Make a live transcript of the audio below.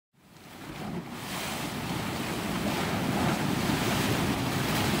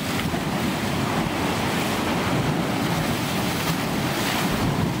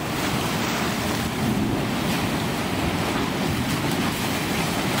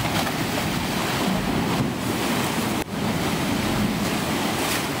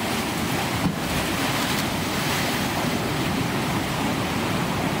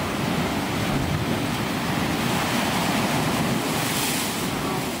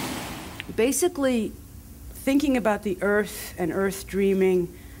basically thinking about the earth and earth dreaming.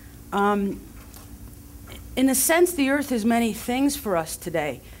 In a sense, the earth is many things for us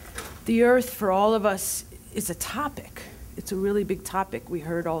today. The earth, for all of us, is a topic. It's a really big topic we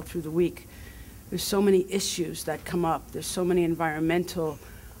heard all through the week. There's so many issues that come up. There's so many environmental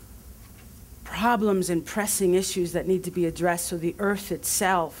problems and pressing issues that need to be addressed. So the earth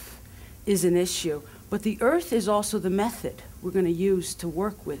itself is an issue. But the earth is also the method we're going to use to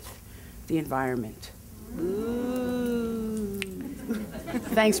work with the environment. Ooh.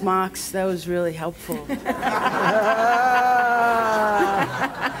 Thanks, Mox. That was really helpful.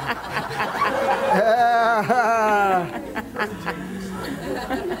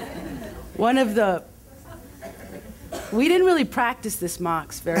 One of the, we didn't really practice this,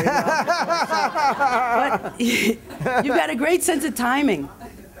 Mox, very well. But you've got a great sense of timing.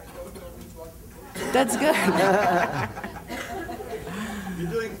 That's good. You're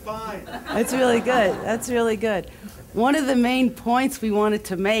doing fine. That's really good. That's really good. One of the main points we wanted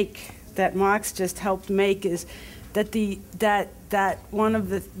to make that Mox just helped make is that the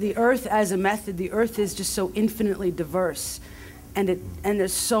earth as a method, the earth is just so infinitely diverse, and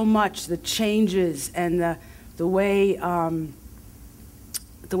there's so much that changes, and the way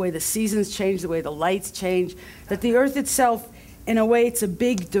the seasons change, the way the lights change, that the earth itself, in a way, it's a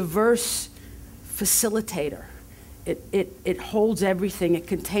big diverse facilitator. It holds everything, it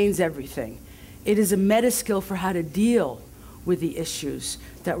contains everything. It is a meta skill for how to deal with the issues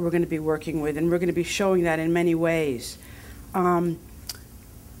that we're going to be working with, and we're going to be showing that in many ways. But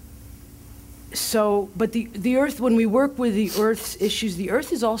the earth, when we work with the earth's issues, the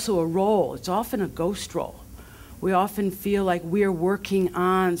earth is also a role. It's often a ghost role. We often feel like we're working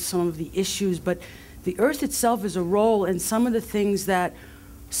on some of the issues, but the earth itself is a role, and some of the things that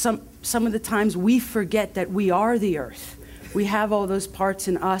some of the times we forget that we are the earth. We have all those parts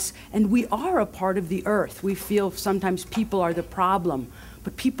in us, and we are a part of the earth. We feel sometimes people are the problem,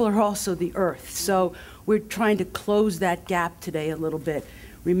 but people are also the earth. So we're trying to close that gap today a little bit,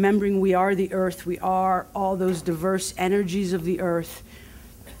 remembering we are the earth. We are all those diverse energies of the earth.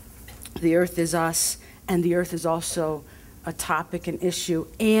 The earth is us, and the earth is also a topic, an issue,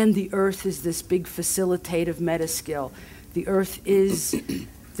 and the earth is this big facilitative meta skill. The earth is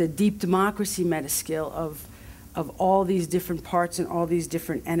the deep democracy meta skill of all these different parts and all these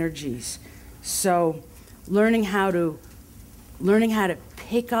different energies. So learning how to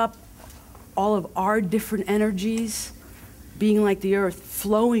pick up all of our different energies, being like the earth,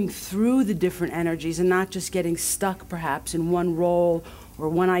 flowing through the different energies and not just getting stuck perhaps in one role or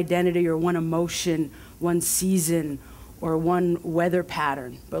one identity or one emotion, one season or one weather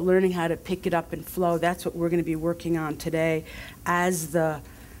pattern, but learning how to pick it up and flow. That's what we're going to be working on today as the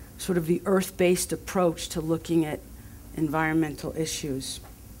sort of the earth-based approach to looking at environmental issues.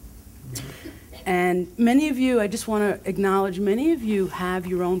 And many of you, I just want to acknowledge, many of you have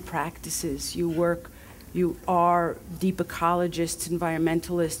your own practices. You are deep ecologists,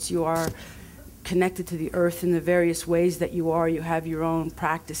 environmentalists, you are connected to the earth in the various ways that you are. You have your own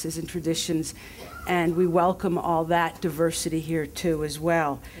practices and traditions, and we welcome all that diversity here too as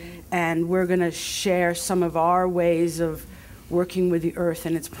well. And we're going to share some of our ways of working with the earth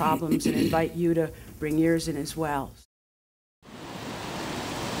and its problems and invite you to bring yours in as well.